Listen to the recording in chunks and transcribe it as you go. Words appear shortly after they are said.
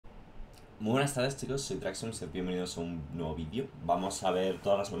Muy buenas tardes, chicos, soy Traxxon, bienvenidos a un nuevo vídeo. Vamos a ver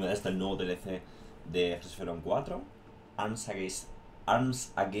todas las novedades del nuevo DLC de HOI4,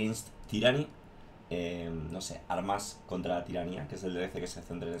 Arms Against Tyranny, no sé, armas contra la tiranía, que es el DLC que se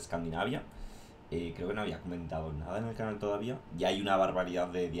centra en Escandinavia. Creo que no había comentado nada en el canal todavía, y hay una barbaridad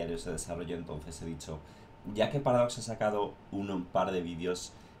de diarios de desarrollo, entonces he dicho, ya que Paradox ha sacado un par de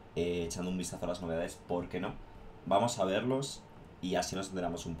vídeos echando un vistazo a las novedades, ¿por qué no? Vamos a verlos y así nos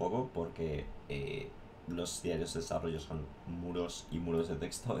enteramos un poco, porque los diarios de desarrollo son muros y muros de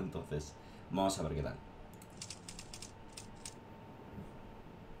texto, entonces vamos a ver qué tal.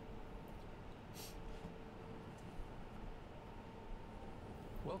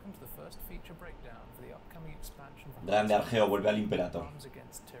 Grande Argeo, vuelve al Imperator.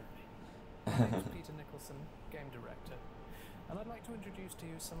 And I'd like to introduce to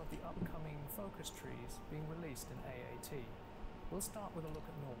you some of the upcoming focus trees being released in AAT. We'll start with a look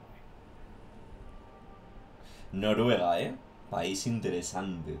at Norway. Noruega, país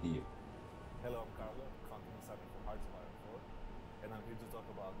interesante, tío. Hello, I'm Carlo, content designer for HOI4, and I'm here to talk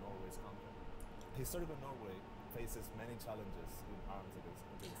about Norway's content. Historical Norway faces many challenges in arms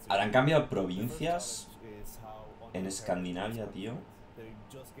against ¿Habrán cambiado provincias en Escandinavia, tío? They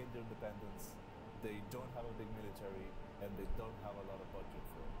just gained their independence, they don't have a big military, and they don't have a lot of budget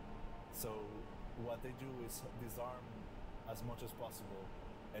for it. So what they do is disarm as much as possible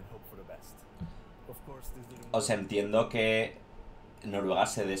and hope for the best. Of course, this didn't. O sea, entiendo que Noruega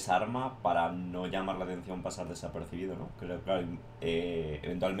se desarma para no llamar la atención, pasar desapercibido, ¿no? Creo que, claro,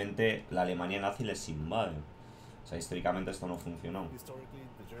 eventualmente la Alemania nazi les invade. O sea, históricamente esto no funcionó. Historically,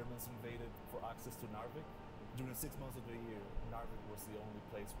 the Germans invaded for access to Narvik. During 6 months of the year, Narvik was the only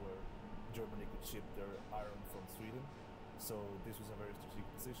place where Germany could ship their iron from Sweden. So this was a very strategic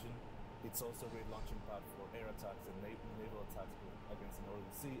position. It's also a great launching pad for air attacks and naval attacks against the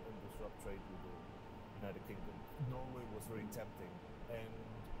Northern Sea and disrupt trade with the United Kingdom. Norway was very tempting, and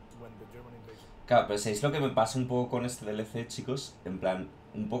when the German invasion... Claro, pero ¿sabéis lo que me pasa un poco con este DLC, chicos? En plan,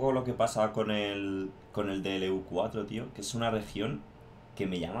 un poco lo que pasa con el DLU4, tío, que es una región que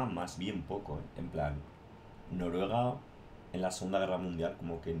me llama más bien poco, En plan, Noruega en la Segunda Guerra Mundial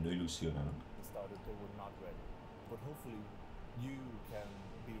como que no ilusiona, ¿no? They were not ready. But hopefully you can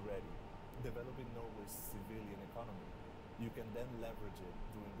be ready. Developing Norway's civilian economy, you can then leverage it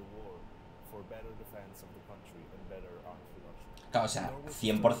during the war for better defense of the country and better arms production. Claro, o sea,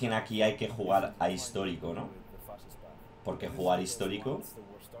 100% aquí hay que jugar a histórico, ¿no? Porque jugar histórico...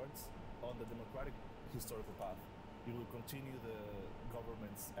 On the democratic historical path, you will continue the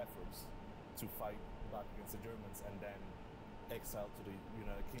government's efforts to fight back against the Germans and then exile to the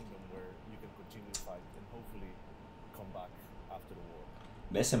United Kingdom where you can continue to fight and hopefully come back after the war.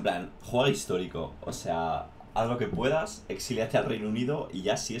 ¿Ves? En plan, juega histórico. O sea, haz lo que puedas, exíliate al Reino Unido y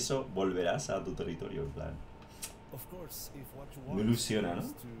ya si eso volverás a tu territorio, en plan. Of course, if what you want Me ilusiona, ¿no?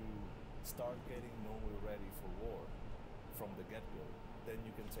 is to start getting Norway ready for war from the get-go, then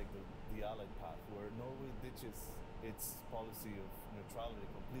you can take the Allied path, where Norway ditches its policy of neutrality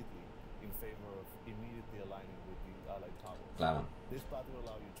completely in favor of immediately aligning with the Allied powers. Claro. This path will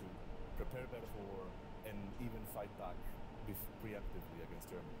allow you to prepare better for war and even fight back preemptively against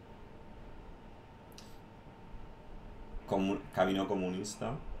Germany. Camino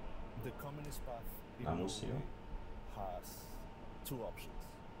comunista. The communist path in La música. Norway has two options.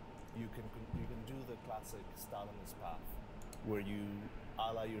 You can do the classic Stalinist path, where you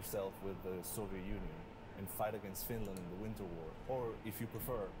ally yourself with the Soviet Union and fight against Finland in the Winter War. Or, if you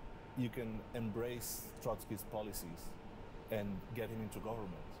prefer, you can embrace Trotsky's policies and get him into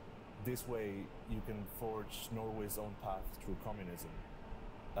government. This way, you can forge Norway's own path through communism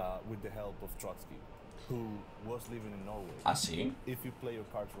with the help of Trotsky, who was living in Norway. ¿Ah, sí? If you play your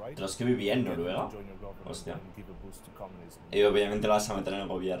cards right, Trotsky vivía en Noruega. Hostia. Y obviamente lo vas a meter en el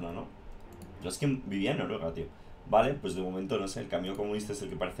gobierno, ¿no? Trotsky vivía en Noruega, tío. Vale, pues de momento, no sé, el camino comunista es el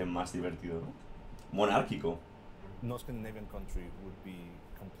que parece más divertido, ¿no? Monárquico. No Scandinavian country would be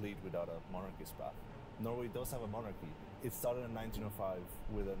complete without a monarchist path. Norway does have a monarchy. It started in 1905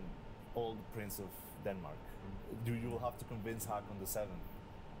 with an old prince of Denmark. You will have to convince Haakon VII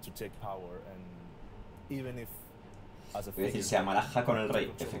to take power, and even if as a Es decir, se llamará Haakon el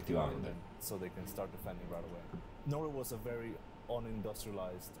Rey, efectivamente. So they can start defending right away. Norway was a very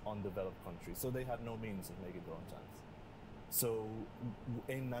unindustrialized, undeveloped country, so they had no means of making their own tanks. So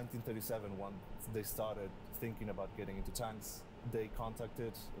in 1937, once they started thinking about getting into tanks, they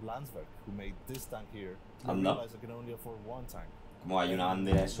contacted Landsverk, who made this tank here. They realized they could only afford one tank. Como hay una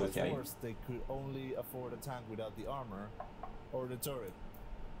bandera de Suecia ahí. Of course, they could only afford a tank without the armor or the turret.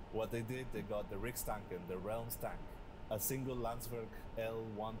 What they did, they got the Rikstanken, the Realms tank, a single Landsberg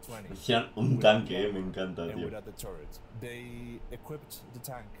L120. Decían un with tanque, armor me encanta, and tío. without the turret. They equipped the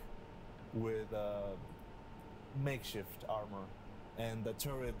tank with makeshift armor and a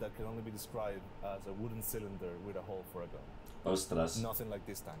turret that can only be described as a wooden cylinder with a hole for a gun. Ostras. Nothing like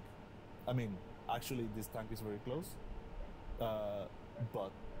this tank. I mean, actually, this tank is very close,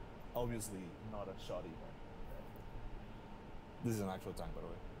 but obviously not a shoddy. This is an actual tank, by the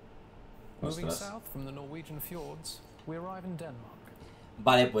way. Moving Ostras. south from the Norwegian fjords, we arrive in Denmark.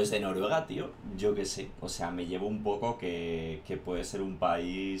 Vale, pues de Noruega, tío, yo qué sé. O sea, me llevo un poco que puede ser un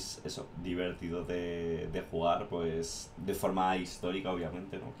país, eso, divertido de jugar, pues de forma histórica,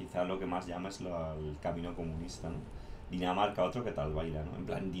 obviamente, ¿no? Quizá lo que más llama es el camino comunista, ¿no? Dinamarca, otro que tal baila, ¿no? En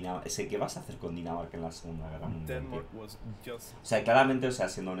plan, ¿qué vas a hacer con Dinamarca en la Segunda Guerra Mundial, tío? O sea, claramente, o sea,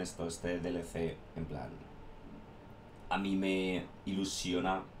 siendo honesto, este DLC, en plan, a mí me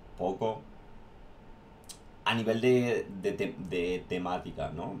ilusiona poco a nivel de temática,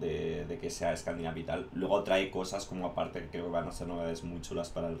 ¿no? De que sea Escandinavia y tal. Luego trae cosas como aparte que creo que van a ser novedades muy chulas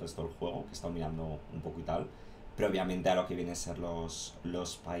para el resto del juego, que he estado mirando un poco y tal. Pero obviamente a lo que vienen a ser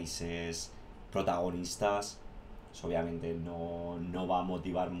los países protagonistas, pues obviamente no va a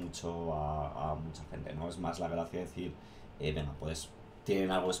motivar mucho a mucha gente, ¿no? Es más la gracia de decir, venga, pues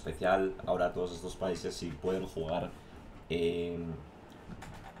tienen algo especial ahora todos estos países y pueden jugar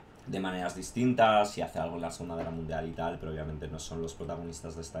de maneras distintas y hacer algo en la Segunda Guerra Mundial y tal, pero obviamente no son los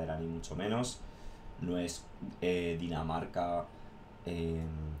protagonistas de esta era ni mucho menos. No es Dinamarca en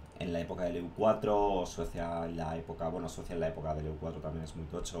la época del EU4 o Suecia en la época, bueno, Suecia en la época del EU4 también es muy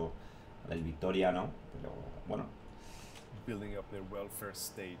tocho, del Victoria, ¿no? Pero bueno. Building up their welfare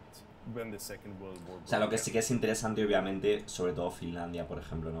state when the Second World War. O sea, lo que sí que es interesante, obviamente, sobre todo Finlandia, por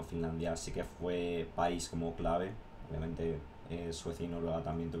ejemplo, ¿no? Finlandia sí que fue país como clave, obviamente. Suecia y Noruega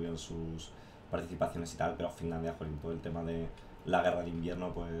también tuvieron sus participaciones y tal, pero Finlandia, por todo el tema de la guerra de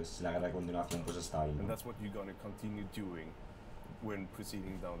invierno, pues la guerra de continuación, pues está ahí, ¿no? And that's what you're gonna continue doing when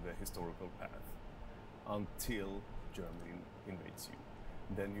proceeding down the historical path until Germany invades you.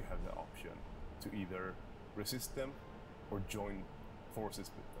 Then you have the option to either resist them or join forces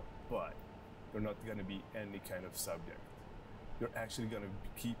with them. But you're not gonna be any kind of subject. You're actually gonna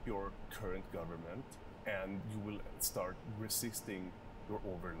keep your current government, and you will start resisting your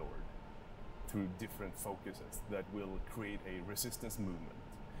overlord through different focuses that will create a resistance movement.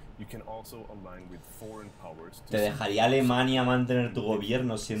 You can also align with foreign powers. ¿Te dejaría Alemania mantener tu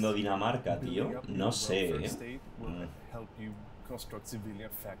gobierno siendo Dinamarca, tío? No sé, Will help you construct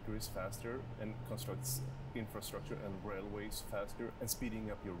civilian factories faster and construct infrastructure and railways faster and speeding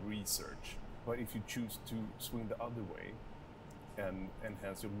up your research. But if you choose to swing the other way and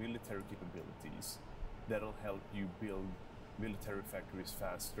enhance your military capabilities, that'll help you build military factories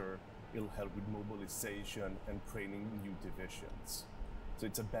faster. It'll help with mobilization and training new divisions. So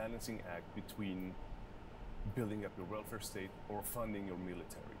it's a balancing act between building up your welfare state or funding your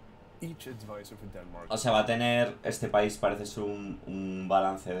military. Each advisor for Denmark. O sea, va a tener, este país parece ser un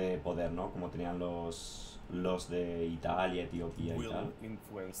balance de poder, ¿no? Como tenían los de Italia, Etiopía y tal. Will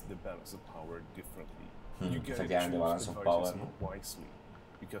influence the balance of power differently. Efectivamente, balance of power, ¿no? Wisely,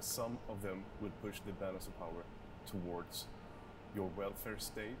 because some of them will push the balance of power towards your welfare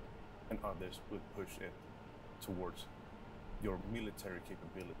state, and others will push it towards your military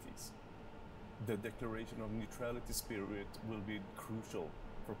capabilities. The declaration of neutrality spirit will be crucial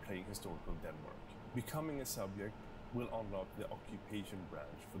for playing historical Denmark. Becoming a subject will unlock the occupation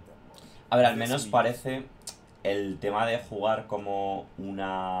branch for Denmark. A ver, al menos parece el tema de jugar como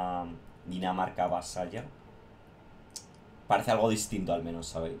una Dinamarca vasalla. Parece algo distinto, al menos,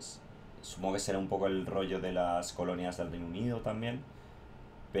 ¿sabéis? Supongo que será un poco el rollo de las colonias del Reino Unido también.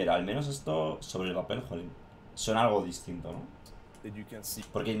 Pero al menos esto, sobre el papel, joder, suena algo distinto, ¿no?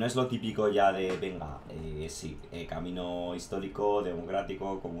 Porque no es lo típico ya de, venga, sí, camino histórico,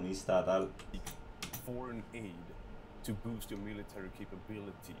 democrático, comunista, tal. Foreign aid to boost your military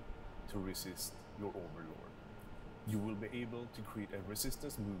capability to resist your overlord. You will be able to create a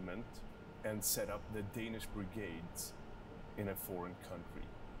resistance movement and set up the Danish brigades in a foreign country.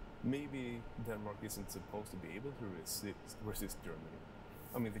 Maybe Denmark isn't supposed to be able to resist Germany.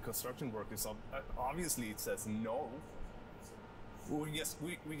 I mean, the construction work is obviously it says no. We're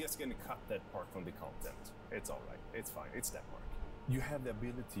just gonna cut that part from the content. It's all right. It's fine. It's Denmark. You have the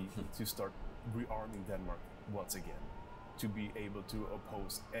ability to start rearming Denmark once again, to be able to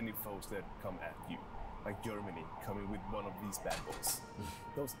oppose any foes that come at you, like Germany coming with one of these bad boys.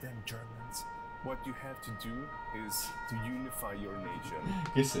 Those damn Germans. What you have to do is to unify your nation.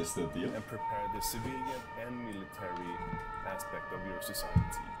 ¿Qué es esto, tío? And prepare the civilian and military aspect of your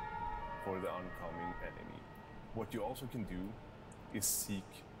society for the oncoming enemy. What you also can do is seek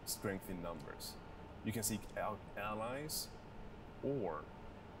strength in numbers. You can seek out allies, or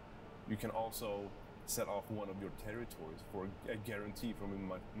you can also set off one of your territories for a guarantee from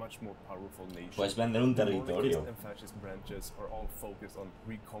a much more powerful nation. Puedes vender un The territorio. monarchist and fascist branches are all focused on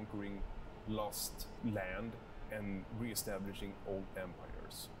reconquering lost land and re-establishing old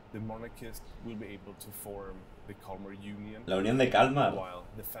empires. The monarchist will be able to form the Kalmar Union, La Unión de Kalmar. while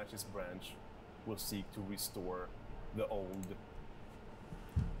the fascist branch will seek to restore the old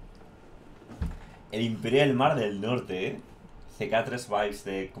El Imperio del Mar del Norte, ¿eh? CK3 vibes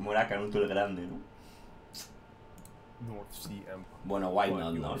de cómo era Canuto el Grande, ¿no? North Sea Empire. Bueno, why But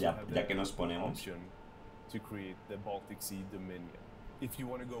not, you ¿no? also Ya, have ya the que nos ponemos. option to create the Baltic Sea Dominion. If you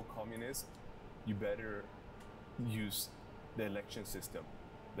want to go communist, you better use the election system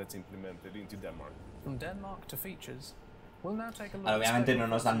that's implemented into Denmark. From Denmark to features, we'll now take a look Obviamente at no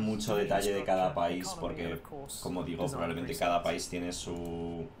nos dan special mucho forces, detalle de cada structure, país economy, porque, and of course, como digo, design probablemente presets. cada país tiene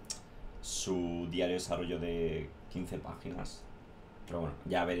su diario de desarrollo de 15 páginas. Pero bueno,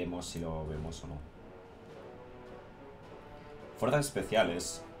 ya veremos si lo vemos o no. Fuerzas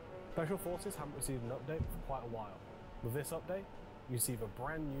especiales. Special Forces haven't received an update for quite a while. With this update, you receive a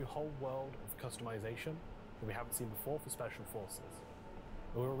brand new whole world of customization that we haven't seen before for Special Forces.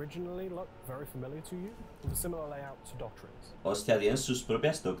 It will originally look very familiar to you, with a similar layout to doctrines. Hostia, tienen sus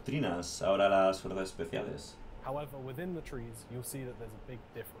propias doctrinas ahora las fuerzas especiales. However, within the trees, you'll see that there's a big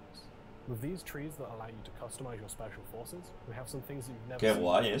difference. With these trees that allow you to customize your Special Forces, we have some things that you've never Qué seen.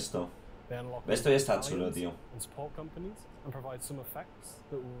 guay esto. They unlock Esto ya está chulo, battalions tío. and support companies and provide some effects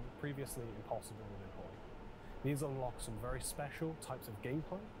that were previously impossible within HOI. These unlock some very special types of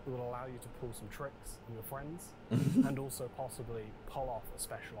gameplay that will allow you to pull some tricks on your friends and also possibly pull off a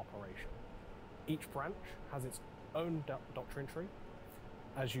special operation. Each branch has its own doctrine tree.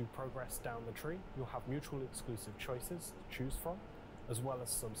 As you progress down the tree, you'll have mutually exclusive choices to choose from, as well as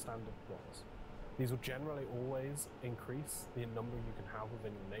some standard roles. These will generally always increase the number you can have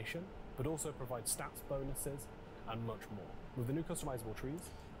within your nation, but also provide stats bonuses and much more. With the new customizable trees,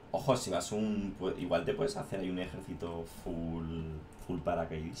 Ojo, si vas igual te puedes hacer ahí un ejército full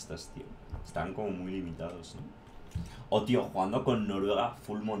paracaidistas, tío. Están como muy limitados, ¿no? O tío, jugando con Noruega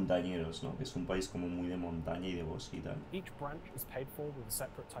full montañeros, ¿no? Que es un país como muy de montaña y de bosque y tal. each branch is paid for with a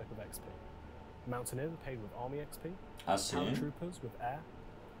separate type of XP. Mountaineers are paid with Army XP, Ah, sí. Paratroopers with Air,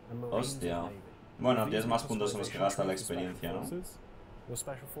 and Marines with Hostia. Navy. Bueno, With tienes these más puntos en los que customization gastas la trees for special experiencia, ¿no? forces, your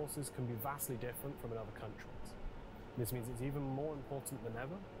special forces can be vastly different from in other countries. This means it's even more important than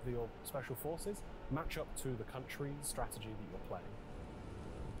ever that your special forces match up to the country's strategy that you're playing.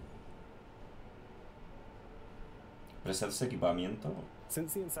 Presets de equipamiento.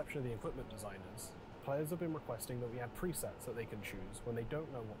 Since the inception of the equipment designers, players have been requesting that we add presets that they can choose when they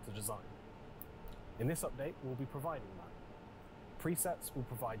don't know what to design. In this update, we'll be providing that. Presets will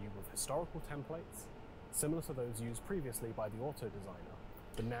provide you with historical templates, similar to those used previously by the auto designer,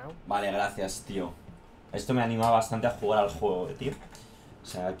 but now Vale, gracias, tío. Esto me anima bastante a jugar al juego, tío. O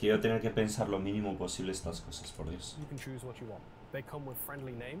sea, quiero tener que pensar lo mínimo posible estas cosas, por Dios. you can choose what you want. They come with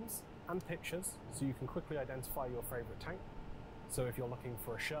friendly names and pictures, so you can quickly identify your favorite tank. So if you're looking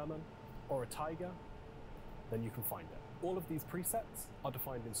for a Sherman or a Tiger, then you can find it. All of these presets are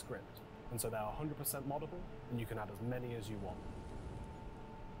defined in script, and so they are 100% moddable, and you can add as many as you want.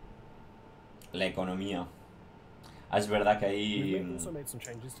 La economía. Ah, es verdad que We've also ahí made some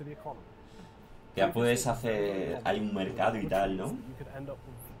changes to the economy. ya puedes hacer... Hay un mercado y tal, ¿no? You could end up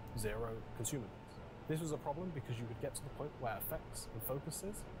with zero consumer goods. This was a problem because you could get to the point where effects and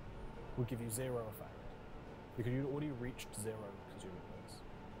focuses would give you zero effect, because you'd already reached zero consumer goods.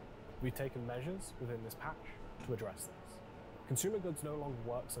 We've taken measures within this patch to address this. Consumer goods no longer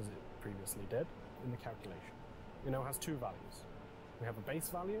works as it previously did in the calculation. It now has two values. We have a base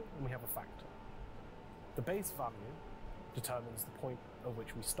value and we have a factor. The base value determines the point at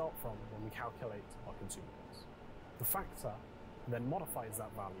which we start from when we calculate our consumer goods. The factor then modifies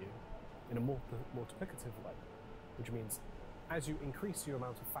that value in a multiplicative way, which means as you increase the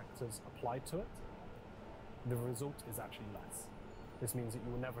amount of factors applied to it, the result is actually less. This means that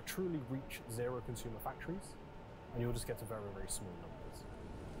you will never truly reach zero consumer factories, and you'll just get to very, very small numbers.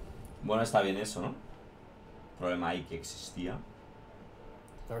 Bueno, está bien eso, ¿no? Problema ahí que existía.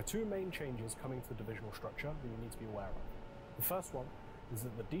 There are two main changes coming to the divisional structure that you need to be aware of. The first one is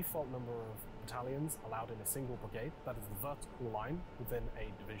that the default number of battalions allowed in a single brigade, that is the vertical line within a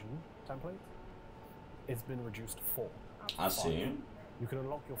division template, it's been reduced to 4 out of Ah, 5. sí. You can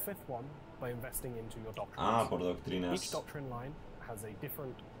unlock your 5th one by investing into your doctrines. Ah, por Each doctrinas. doctrine line has a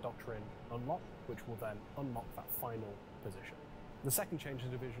different doctrine unlock, which will then unlock that final position. The second change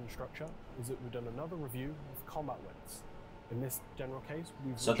in division structure is that we've done another review of combat widths. In this general case,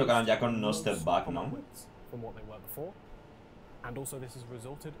 we've Se tocaron ya con no most step back, combat ¿no? widths from what they were before, and also this has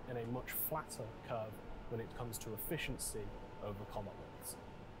resulted in a much flatter curve when it comes to efficiency over combat widths.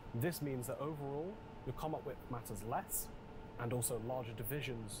 This means that overall, your combat width matters less, and also larger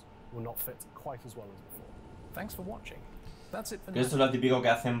divisions will not fit quite as well as before. Thanks for watching. That's it for Que now. esto es lo típico que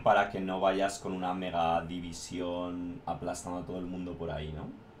hacen para que no vayas con una mega división aplastando a todo el mundo por ahí, ¿no?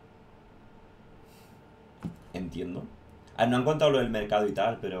 Entiendo. A ver, no han contado lo del mercado y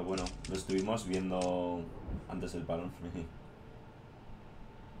tal, pero bueno, lo estuvimos viendo antes del parón.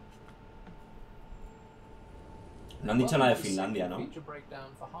 No han dicho nada de Finlandia, ¿no?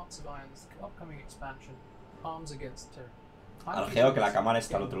 Argeo, que la cámara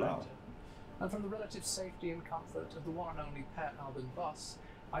está al otro lado. And from the relative safety and comfort of the one and only Per Albin bus,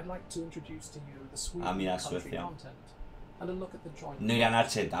 I'd like to introduce to you the Sweden mira, country Suecia. content and a look at the joint. No irán a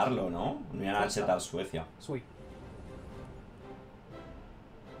chetarlo, ¿no? No irán a chetar Suecia. Sweet.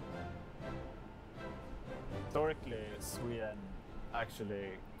 Historically, Sweden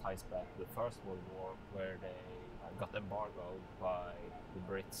actually ties back to the First World War, where they got embargoed by the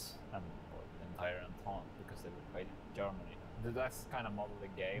Brits and the entire Entente because they were fighting Germany. That's kind of model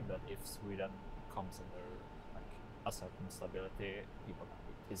the game that if Sweden comes under like a certain stability, people can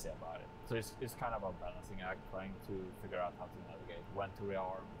be pissy about it. So it's kind of a balancing act, trying to figure out how to navigate when to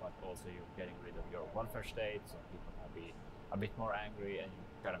rearm, but also you're getting rid of your welfare state, so people can be a bit more angry, and you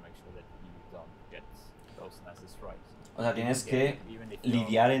gotta make sure that you don't get those nasty strikes. O sea, tienes que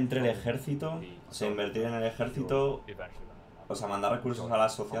lidiar entre el ejército, o sea, invertir en el ejército, o sea, mandar recursos a la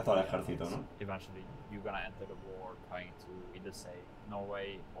sociedad o al ejército, ¿no? Eventually, you're gonna enter the war trying to either say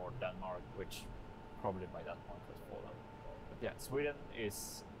Norway or Denmark, which probably by that point has fallen. But yeah, Sweden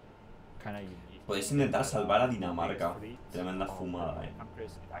is kind of unique. Podéis intentar salvar a Dinamarca. Tremenda fumada, eh.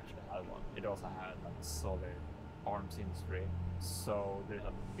 Countries, it actually had one. It also had like a solid arms industry, so there's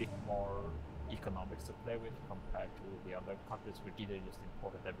a bit more economics to play with compared to the other countries which either just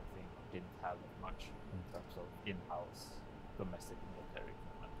imported everything or didn't have much in terms of in-house domestic military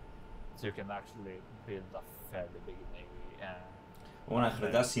equipment. So you can actually build a fairly big navy and Una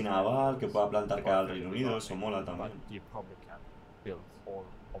ejército así naval que pueda plantar cara al Reino Unido, eso mola también. you probably can build all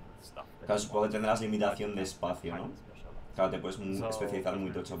of the stuff. Claro, supongo que tendrás limitación de espacio, ¿no? Claro, te puedes especializar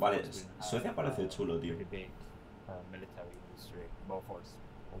muy tocho. Vale, Suecia parece chulo, tío. Big military industry, Bofors,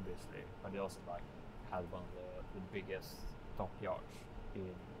 obviously, but they also like had one of the biggest dockyards in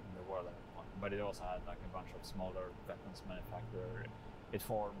the world at that point. But it also had like a bunch of smaller weapons manufacturers. It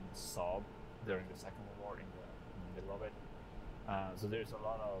formed Saab during the Second World War in the middle of it. So there's a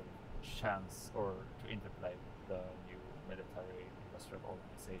lot of chance or to interplay with the new military industrial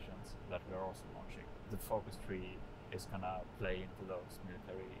organizations that we're also launching. The focus tree is gonna play into those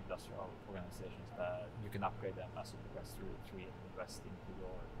military industrial organizations that you can upgrade them as you progress through the tree and invest into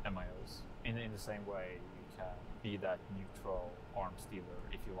your MIOs. In the same way, you can be that neutral arms dealer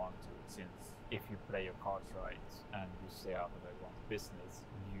if you want to, since if you play your cards right and you stay out of everyone's business,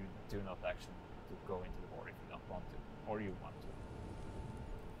 you do not actually need to go into the war if you don't want to, or you want to.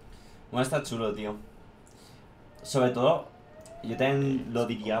 Bueno, está chulo, tío. Sobre todo, yo también lo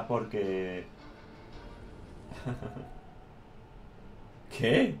diría porque...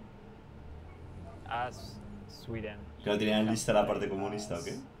 ¿Qué? As Sweden, ¿Que no tenían lista la parte comunista o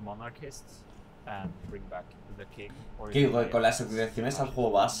qué? monarchists and bring back the king, or Que con las asociaciones al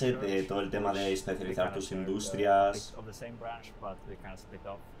juego base de todo el tema de especializar tus industrias, of the same branch, but they kind of split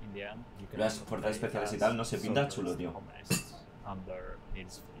off in the end. You can las also fuerzas play especiales y as tal, no se pinta chulo, socialist tío. communists under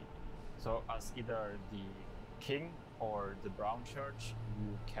Nils fleet. So as either the king or the brown church,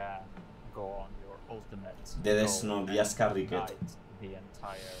 you can go on your ultimate De goal desnovias and Carriquet. unite the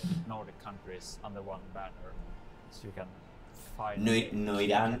entire Nordic countries under one banner, so you can find No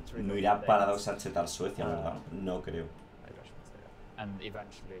irá Paradox a chetar Suecia, ¿verdad? No creo. and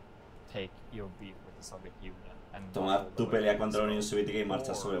eventually take your beat with the Soviet Union and Tomar tu pelea contra la Unión Soviética y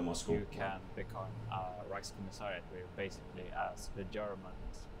marcha sobre Moscú. You can become a Reichskommissariat where you basically ask the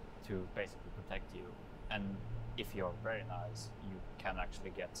Germans to basically protect you, and if you're very nice, you can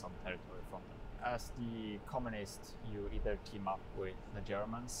actually get some territory from them. As the communist, you either team up with the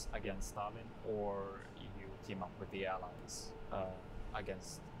Germans against Stalin, or you team up with the Allies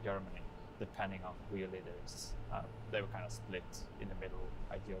against Germany, depending on who your leader is. They were kind of split in the middle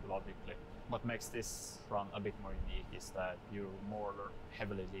ideologically. What makes this run a bit more unique is that you're more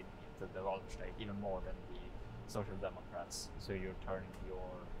heavily leaning into the welfare state, even more than the Social Democrats. So you're turning your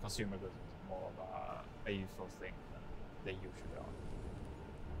consumer goods into more of a useful thing than they usually are.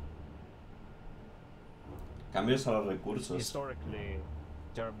 Cambios a los recursos. Historically,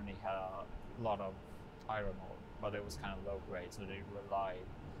 Germany had a lot of iron ore, but it was kind of low grade, so they relied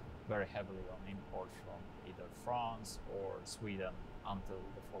very heavily on imports from either France or Sweden until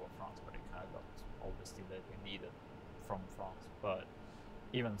the fall of France, where they kind of got all the steel that they needed from France. But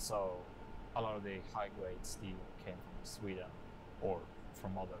even so, a lot of the high-grade steel came from Sweden or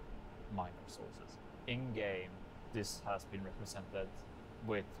from other minor sources. In-game, this has been represented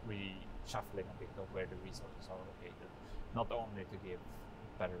with reshuffling a bit of where the resources are located, not only to give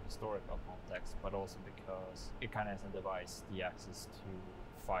better historical context, but also because it kind of incentivizes the Axis to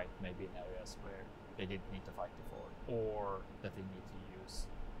fight maybe in areas where they didn't need to fight before, or that they need to use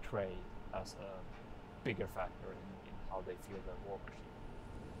trade as a bigger factor in how they fuel their war machine.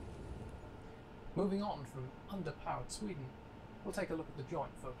 Moving on from underpowered Sweden, we'll take a look at the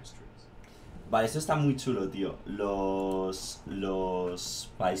joint focus trees. Vale, esto está muy chulo, tío. Los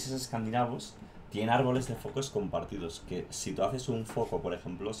países escandinavos tienen árboles de focos compartidos, que si tú haces un foco, por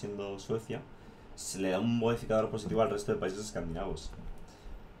ejemplo, siendo Suecia, se le da un modificador positivo al resto de países escandinavos.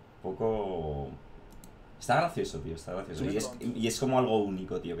 Un poco... Está gracioso, tío, está gracioso. Y es como algo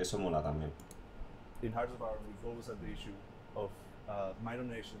único, tío, que eso mola también. In Hearts of Iron, we've always had the issue of minor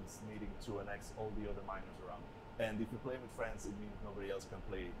nations needing to annex all the other minors around. And if you're playing with friends, it means nobody else can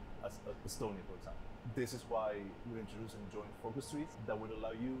play as Estonia, for example. This is why we're introducing joint focus trees that would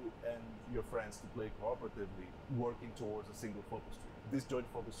allow you and your friends to play cooperatively, working towards a single focus tree. This joint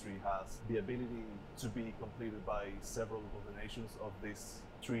focus tree has the ability to be completed by several of the nations of these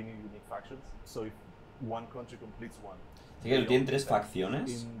 3 new unique factions. So if one country completes one, Así que tienen 3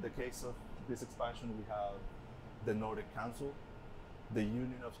 facciones. in the case of this expansion, we have the Nordic Council, the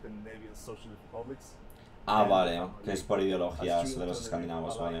Union of Scandinavian Socialist Republics. Ah, vale, que es por ideologías de los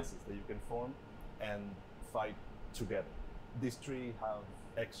escandinavos, vale. That you can form and fight together. These 3 have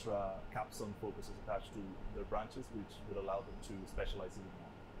extra capstone focuses attached to their branches, which would allow them to specialize even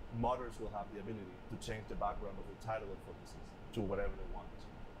more. Modders will have the ability to change the background of the title of focuses to whatever they want.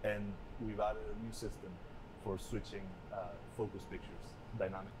 And we've added a new system for switching focus pictures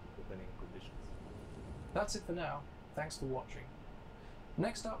dynamically depending on conditions. That's it for now. Thanks for watching.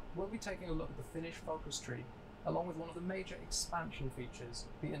 Next up, we'll be taking a look at the Finnish focus tree, along with one of the major expansion features,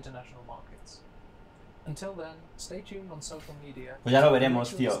 the international markets. Until then, stay tuned on social media. Pues ya lo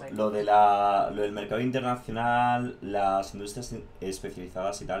veremos, tío. Lo del mercado internacional, las industrias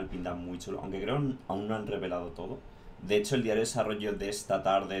especializadas y tal, pintan muy chulo. Aunque creo aún no han revelado todo. De hecho, el diario de desarrollo de esta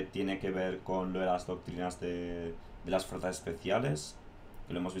tarde tiene que ver con lo de las doctrinas de las fuerzas especiales,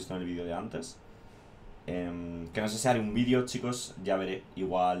 que lo hemos visto en el vídeo de antes. Que no sé si haré un vídeo, chicos, ya veré,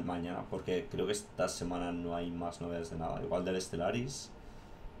 igual mañana, porque creo que esta semana no hay más novedades de nada. Igual del Stellaris,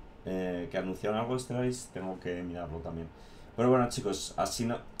 que anunciaron algo de Stellaris, tengo que mirarlo también. Pero bueno, chicos, así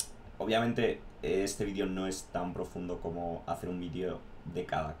no... Obviamente este vídeo no es tan profundo como hacer un vídeo de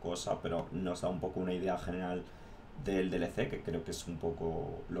cada cosa, pero nos da un poco una idea general del DLC, que creo que es un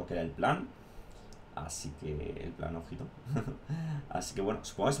poco lo que era el plan. Así que el plan, ojito. Así que bueno,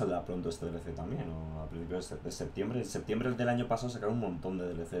 supongo que saldrá pronto este DLC también, o a principios de septiembre. En septiembre del año pasado sacaron un montón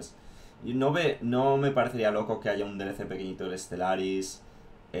de DLCs. Y no me parecería loco que haya un DLC pequeñito del Stellaris,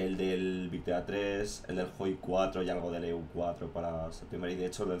 el del Victoria 3, el del HOI4 y algo del EU4 para septiembre. Y de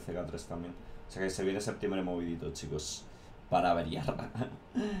hecho el del CK3 también. O sea que se viene septiembre movidito, chicos, para averiar.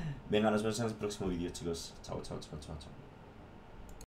 Venga, nos vemos en el próximo vídeo, chicos. Chao, chao, chao, chao, chao.